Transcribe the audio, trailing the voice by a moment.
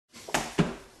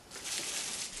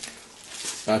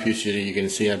Obviously you can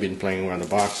see I've been playing around the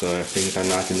box, so things are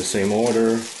not in the same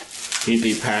order,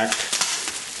 neatly packed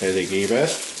as they gave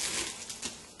us.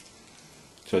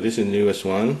 So this is the newest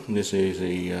one. This is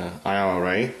the IR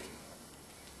array.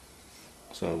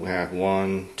 So we have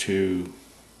 1, 2,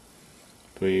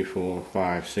 3, 4,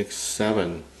 5, 6,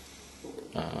 7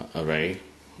 array.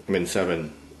 I mean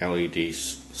 7 LED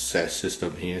set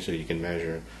system here, so you can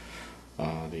measure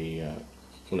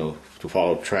to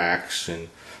follow tracks. And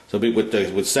so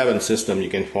with 7 system, you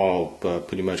can follow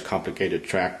pretty much complicated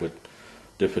track with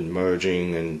different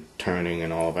merging and turning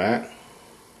and all that.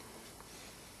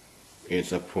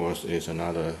 It's of course is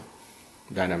another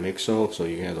dynamic so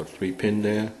you have a 3-pin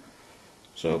there.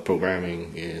 So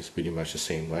programming is pretty much the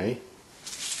same way.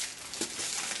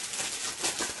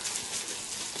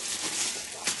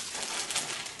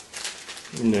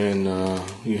 And then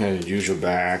you have the usual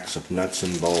bags of nuts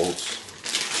and bolts.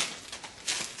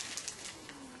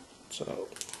 So,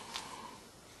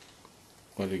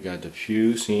 well, you got the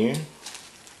fuse here,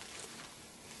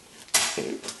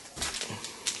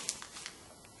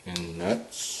 and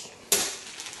nuts,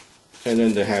 and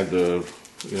then they have the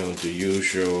the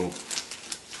usual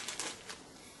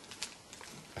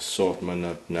assortment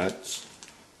of nuts.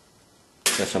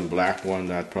 There's some black one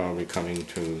that probably coming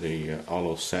to the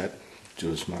auto set.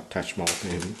 Do smart touch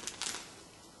multi.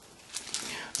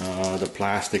 The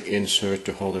plastic insert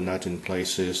to hold the nut in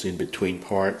places in between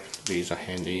part. These are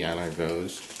handy. I like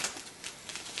those.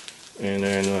 And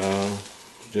then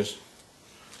just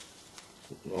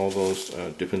all those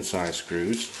different size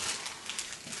screws.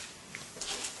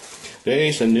 There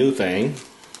is a new thing.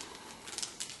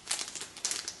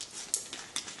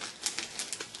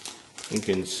 You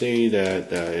can see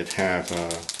that it have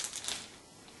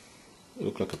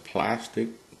look like a plastic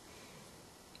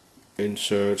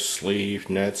insert sleeve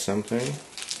net something.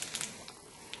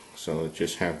 So it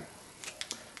just have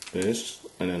this,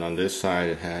 and then on this side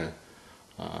it has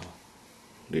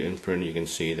the imprint. You can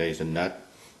see there is a nut.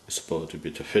 It's supposed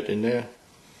to fit in there,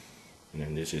 and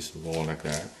then this is more like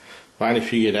that. Finally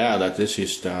figured out that this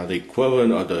is the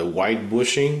equivalent of the white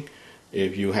bushing.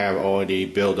 If you have already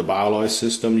built the Bioloid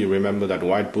system, you remember that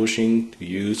white bushing to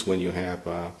use when you have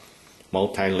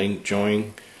multi-link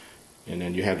joint, and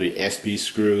then you have the SB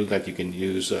screw that you can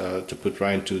use to put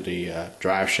right into the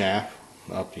drive shaft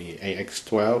of the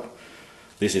AX12.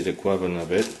 This is the equivalent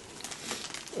of it.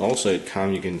 Also it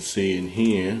comes, you can see in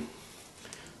here,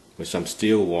 with some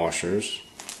steel washers.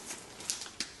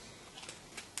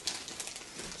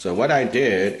 So what I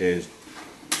did is,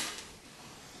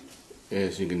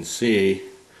 as you can see,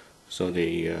 so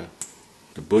the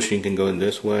bushing can go in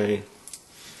this way.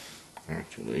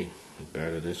 Actually, it's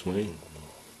better this way.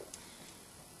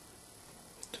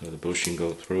 So the bushing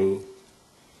go through,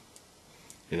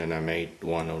 and then I made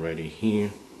one already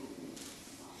here.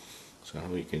 So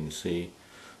we can see,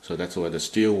 so that's where the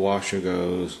steel washer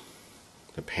goes.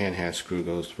 The panhead screw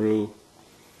goes through,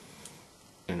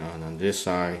 and on this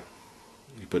side,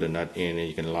 you put a nut in and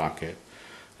you can lock it.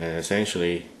 And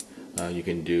essentially, you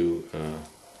can do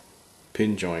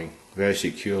pin joint very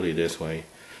securely this way.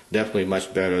 Definitely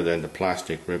much better than the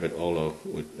plastic rivet Olo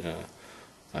would.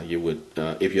 You would,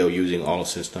 if you're using Olo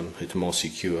system, it's more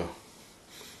secure.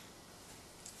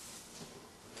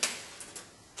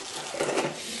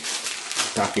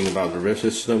 Talking about the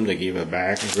rivet system, they give a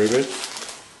back rivet,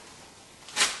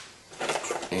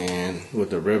 and with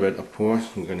the rivet, of course,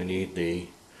 we're going to need the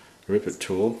rivet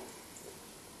tool.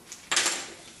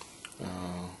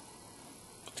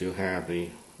 Still have the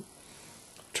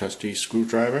trusty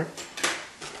screwdriver.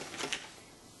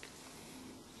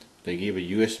 They give a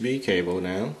USB cable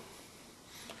now,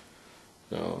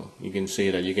 so you can see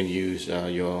that you can use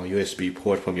your USB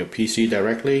port from your PC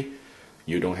directly.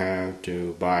 You don't have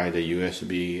to buy the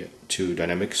USB to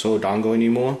dynamic SO dongle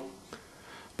anymore.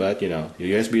 But the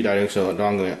USB dynamic SO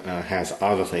dongle has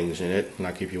other things in it,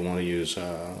 like if you want to use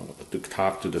to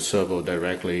talk to the servo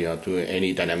directly or to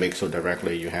any dynamic SO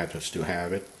directly, you have to still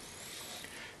have it.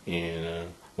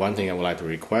 And one thing I would like to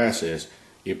request is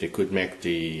if they could make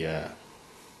the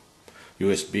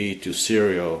USB to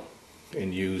serial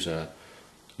and use a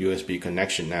USB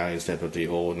connection now instead of the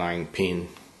old 9-pin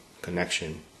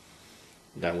connection,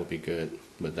 that would be good.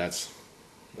 But that's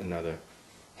another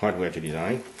hardware to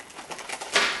design.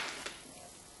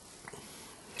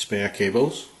 Spare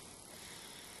cables.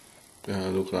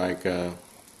 Look like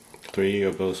 3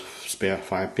 of those spare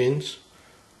 5-pins.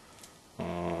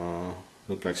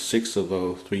 Look like 6 of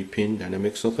those 3-pin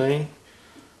dynamic SO thing.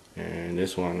 And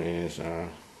this one is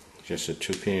just a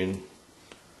 2-pin.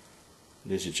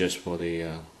 This is just for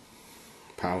the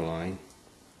power line,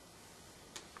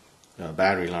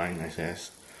 battery line, I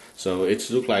guess. So it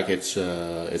looks like it's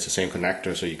the same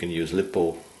connector, so you can use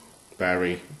LiPo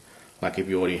battery. Like if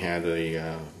you already had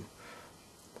a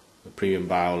premium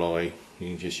Bioloid, you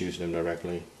can just use them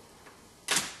directly.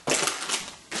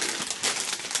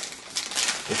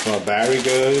 As far as battery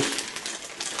goes,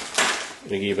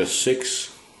 they give us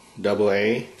 6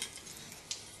 AA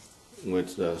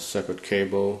with a separate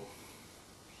cable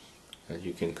that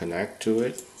you can connect to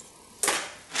it.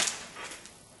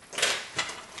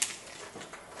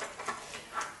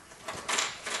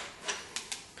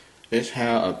 This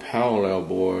has a parallel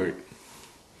board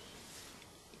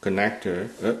connector.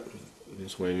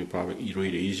 This way we probably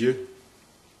read it easier.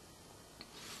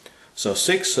 So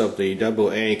 6 of the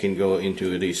AA can go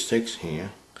into these 6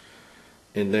 here,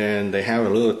 and then they have a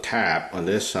little tab on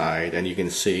this side, and you can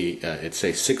see it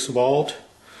says 6 volt.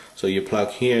 So you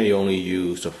plug here, you only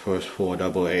use the first 4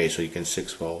 AA, so you can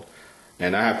 6 volt.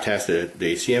 And I have tested it.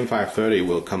 The CM530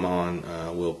 will come on,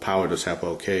 will power this up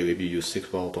okay if you use 6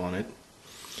 volt on it.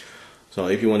 So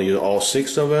if you want to use all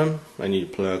 6 of them, and you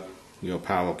plug your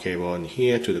power cable in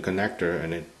here to the connector,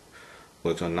 and it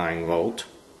works on 9 volt,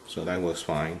 so that works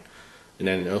fine. And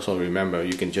then also remember,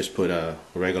 you can just put a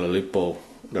regular LiPo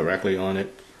directly on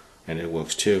it, and it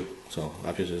works too. So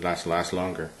obviously it lasts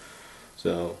longer.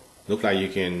 So look like you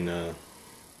can,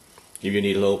 if you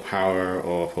need low power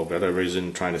or for whatever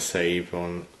reason trying to save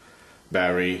on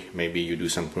battery, maybe you do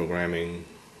some programming.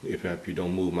 If you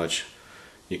don't move much,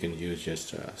 you can use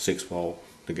just 6 volt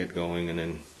to get going, and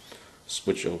then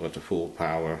switch over to full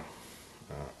power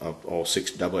of all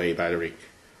 6 AA battery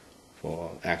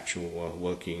for actual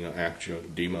working or actual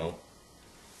demo.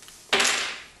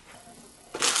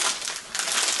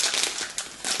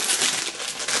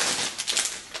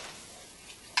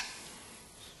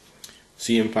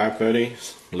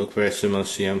 CM530 look very similar to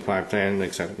CM510,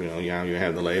 except you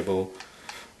have the label,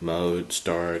 mode,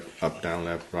 start, up, down,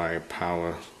 left, right,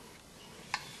 power,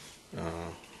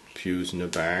 fuse in the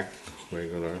back,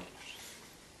 regular.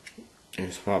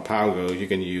 As far as power goes, you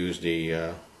can use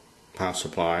the power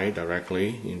supply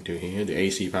directly into here, the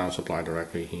AC power supply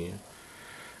directly here,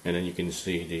 and then you can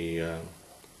see the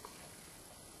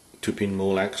 2-pin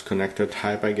Molex connector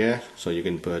type, I guess. So you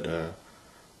can put a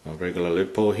regular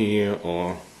LiPo here,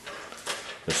 or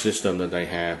the system that they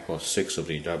have for 6 of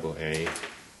the AA.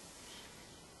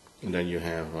 And then you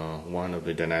have one of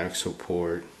the dynamic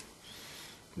support.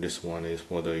 This one is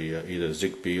for the either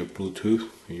Zigbee or Bluetooth.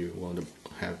 You want to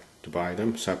have to buy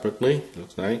them separately,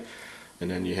 looks like. And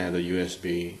then you have the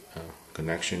USB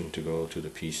connection to go to the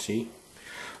PC.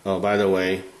 Oh, by the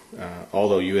way,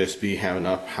 although USB have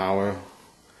enough power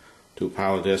to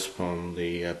power this from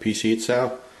the PC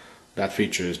itself, that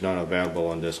feature is not available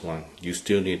on this one. You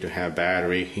still need to have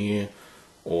battery here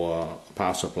or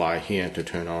power supply here to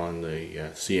turn on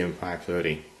the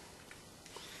CM530.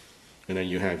 And then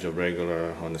you have your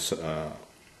regular on the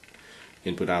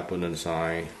input output on the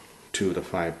side, 2 of the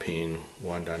 5-pin,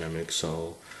 1 dynamic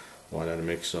so, 1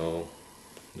 dynamic so,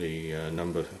 the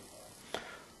number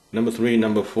 3,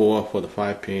 number 4 for the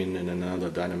 5-pin, and another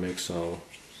dynamic so,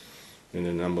 and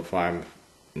then number 5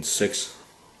 and 6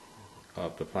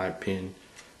 of the 5-pin,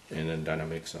 and then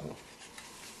dynamic so.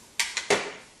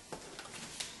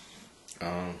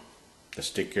 The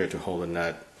sticker to hold the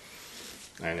nut,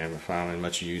 I never found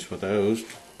much use for those.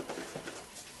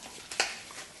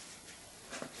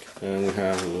 And we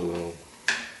have a little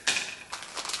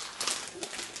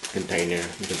container,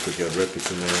 you can put your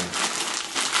rippets in there.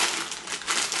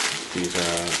 These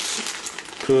are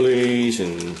pulleys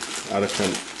and other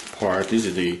kind of parts. These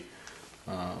are the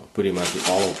pretty much the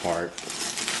auto part.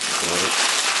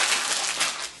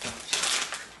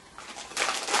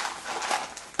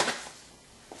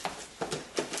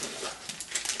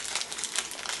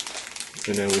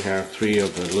 And then we have 3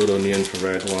 of the little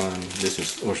near-infrared one. This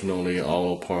is originally an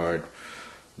auto part,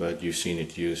 but you've seen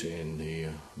it used in the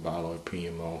Bioloid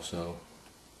Premium also.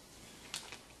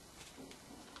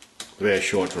 Very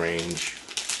short range,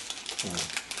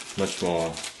 much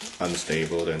more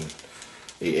unstable than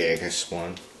the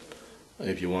AX1.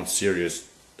 If you want serious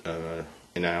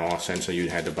NIR sensor, you'd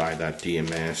have to buy that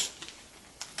DMS.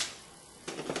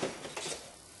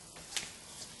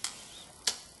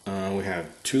 We have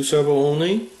 2 servo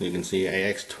only. You can see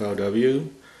AX12W.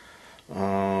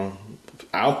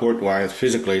 Output wise,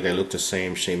 physically they look the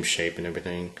same shape and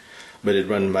everything, but it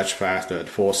runs much faster at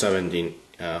 470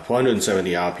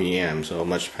 RPM, so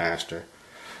much faster.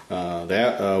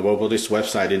 Robotis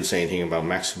website didn't say anything about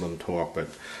maximum torque, but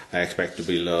I expect to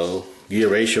be low. Gear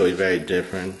ratio is very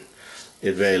different.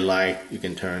 It's very light. You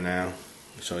can turn now.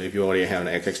 So if you already have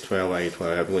an XX12 or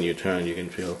A12, when you turn, you can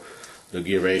feel the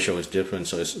gear ratio is different,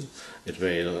 so it's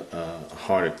very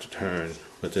harder to turn.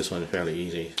 But this one is fairly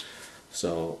easy.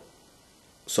 So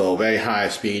very high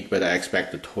speed, but I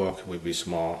expect the torque will be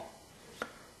small.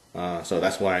 So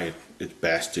that's why it's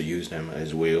best to use them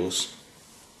as wheels.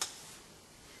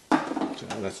 So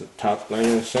that's the top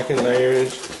layer. Second layer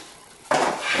is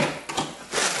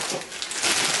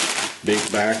big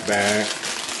backpack.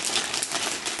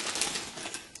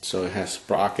 So it has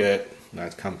sprocket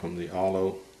that come from the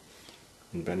Olo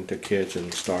inventor kit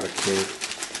and starter kit.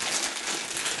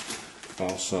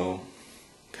 Also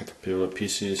Caterpillar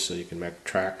pieces, so you can make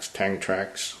tracks, tank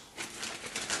tracks.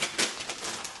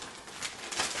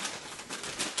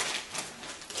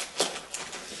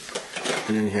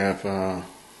 And then you have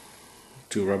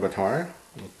 2 rubber tires,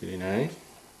 look really nice.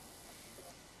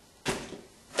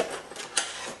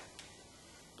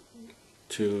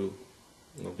 Two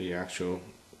of the actual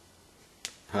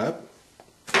hub,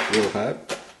 wheel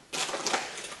hub.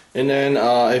 And then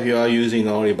if you are using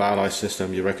only Bioloid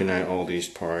system, you recognize all these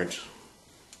parts.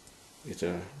 It's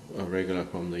a regular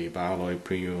from the Bioloid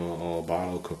Premium or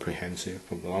Bioloid Comprehensive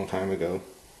from a long time ago.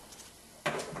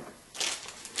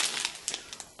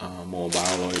 More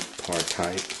Bioloid part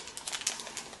type.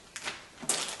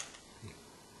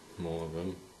 More of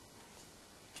them.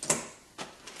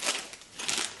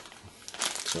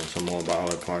 So some more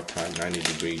Bioloid part type,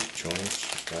 90-degree joints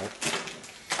stuff.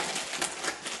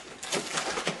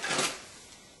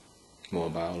 More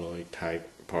Bioloid type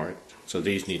part. So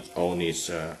these all needs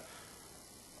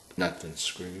nuts and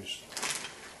screws.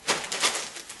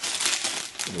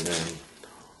 And then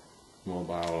more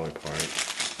Bioloid part.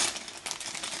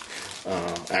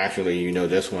 Actually, you know,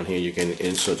 this one here, you can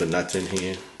insert the nuts in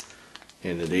here,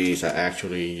 and these are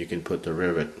actually, you can put the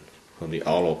rivet from the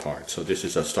Olo part. So this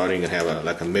is starting to have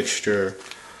like a mixture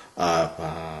of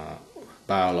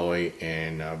Bioloid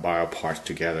and bio parts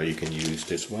together. You can use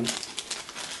this one.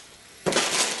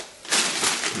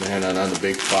 And then another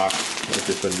big box with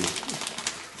different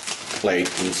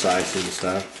plates and sizes and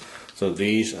stuff. So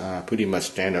these are pretty much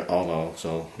standard Olo.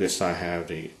 So this side have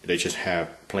they just have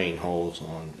plain holes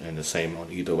on, and the same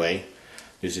on either way.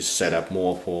 This is set up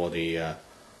more for the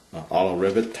Olo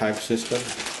rivet type system.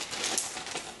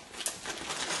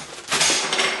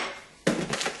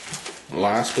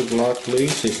 Last but not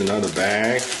least is another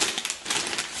bag.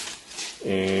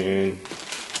 And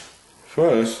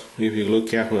first, if you look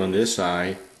carefully on this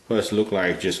side, first look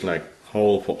like just like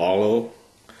hole for Olo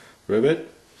rivet.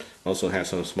 Also has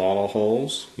some smaller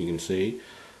holes, you can see.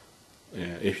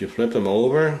 If you flip them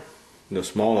over, the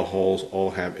smaller holes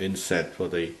all have inset for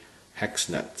the hex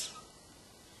nuts.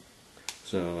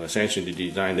 So essentially they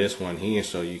designed this one here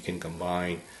so you can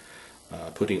combine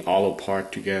putting Olo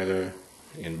part together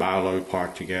and Bioloid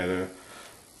part together.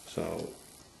 So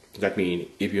that means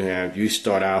if you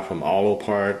start out from Olo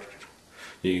part,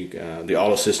 the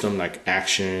Olo system like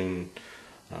Action,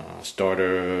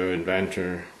 Starter,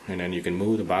 Inventor, and then you can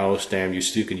move the Bioloid stem. You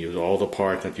still can use all the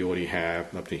parts that you already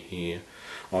have up to here.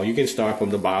 Or you can start from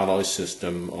the Bioloid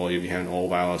system, or if you have an old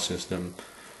Bioloid system,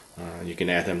 you can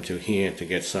add them to here to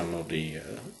get some of the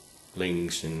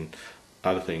links and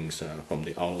other things from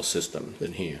the Olo system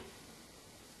in here.